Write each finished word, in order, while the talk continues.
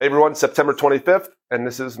Hey everyone, September 25th, and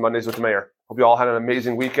this is Mondays with the Mayor. Hope you all had an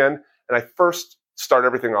amazing weekend. And I first start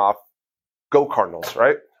everything off, go Cardinals,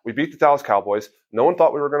 right? We beat the Dallas Cowboys. No one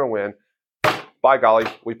thought we were going to win. By golly,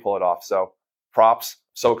 we pull it off. So props,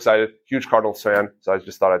 so excited. Huge Cardinals fan, so I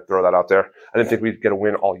just thought I'd throw that out there. I didn't think we'd get a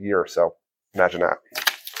win all year, so imagine that.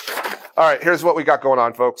 All right, here's what we got going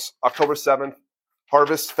on, folks. October 7th,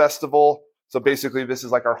 Harvest Festival. So basically, this is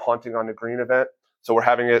like our Haunting on the Green event. So we're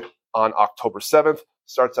having it on October 7th.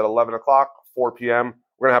 Starts at 11 o'clock, 4 p.m.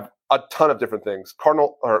 We're going to have a ton of different things.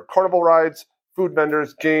 Carnival rides, food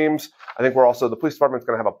vendors, games. I think the police department's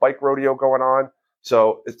going to have a bike rodeo going on.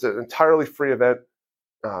 So it's an entirely free event.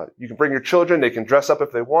 You can bring your children. They can dress up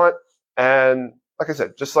if they want. And like I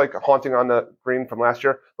said, just like Haunting on the Green from last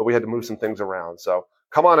year, but we had to move some things around. So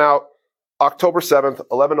come on out. October 7th,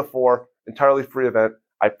 11 to 4, entirely free event.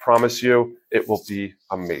 I promise you it will be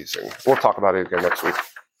amazing. We'll talk about it again next week.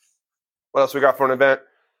 What else we got for an event?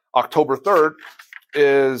 October 3rd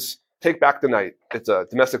is Take Back the Night. It's a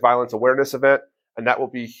domestic violence awareness event, and that will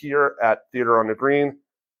be here at Theater on the Green.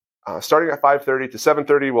 Starting at 5:30 to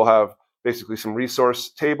 7:30, we'll have basically some resource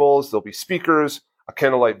tables. There'll be speakers, a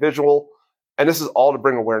candlelight visual, and this is all to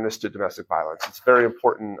bring awareness to domestic violence. It's a very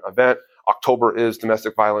important event. October is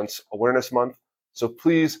Domestic Violence Awareness Month, so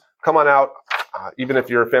please come on out. Even if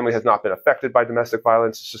your family has not been affected by domestic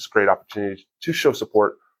violence, it's just a great opportunity to show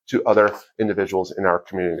support to other individuals in our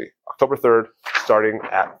community. October 3rd, starting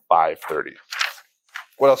at 5:30.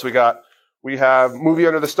 What else we got? We have Movie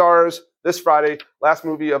Under the Stars this Friday, last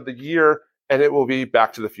movie of the year, and it will be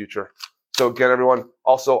Back to the Future. So again, everyone,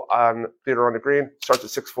 also on Theater on the Green, starts at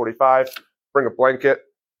 6:45. Bring a blanket.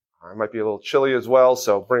 It might be a little chilly as well,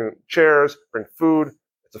 so bring chairs, bring food.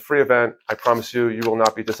 It's a free event. I promise you, you will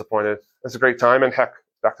not be disappointed. It's a great time, and heck,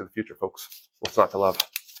 Back to the Future, folks. What's not to love?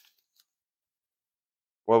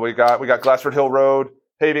 Well, we got Glassford Hill Road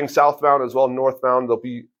paving southbound as well northbound. There'll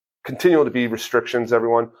be continue to be restrictions,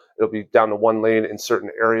 everyone. It'll be down to one lane in certain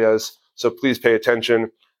areas, so please pay attention.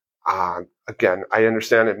 Again, I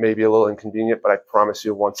understand it may be a little inconvenient, but I promise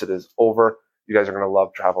you, once it is over, you guys are going to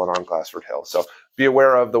love traveling on Glassford Hill. So be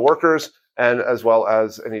aware of the workers and as well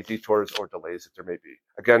as any detours or delays that there may be.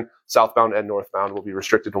 Again, southbound and northbound will be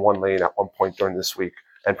restricted to one lane at one point during this week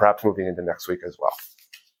and perhaps moving into next week as well.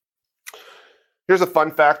 Here's a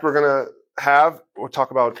fun fact we're going to have. We'll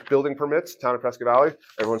talk about building permits, town of Prescott Valley.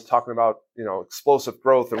 Everyone's talking about, explosive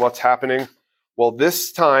growth and what's happening. Well,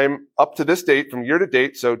 this time, up to this date, from year to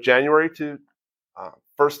date, so January to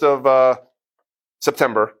 1st of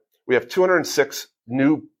September, we have 206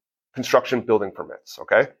 new construction building permits,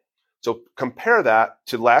 okay? So compare that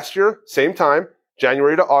to last year, same time,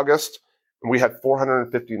 January to August, and we had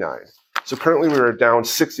 459. So currently we are down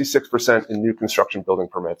 66% in new construction building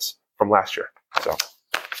permits from last year. So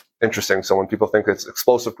interesting. So when people think it's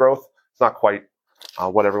explosive growth, it's not quite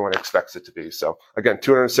what everyone expects it to be. So again,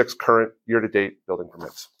 206 current year-to-date building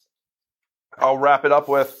permits. I'll wrap it up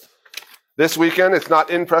with this weekend. It's not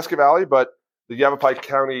in Prescott Valley, but the Yavapai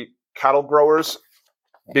County cattle growers,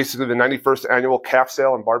 basically the 91st annual calf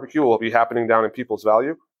sale and barbecue will be happening down in Peoples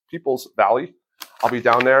Valley. I'll be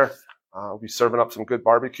down there. I'll be serving up some good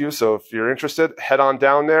barbecue. So if you're interested, head on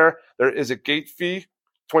down there. There is a gate fee,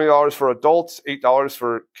 $20 for adults, $8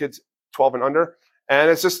 for kids 12 and under. And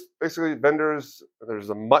it's just basically vendors. There's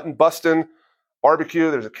a mutton busting, barbecue.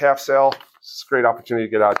 There's a calf sale. It's a great opportunity to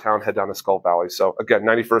get out of town, head down to Skull Valley. So again,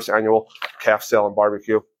 91st annual calf sale and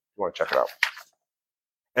barbecue. You want to check it out.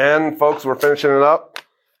 And folks, we're finishing it up.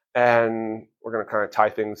 And we're going to kind of tie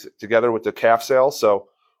things together with the calf sale. So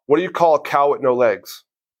what do you call a cow with no legs?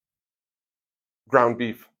 Ground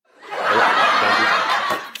beef. Ground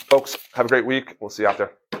beef. Folks, have a great week. We'll see you out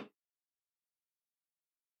there.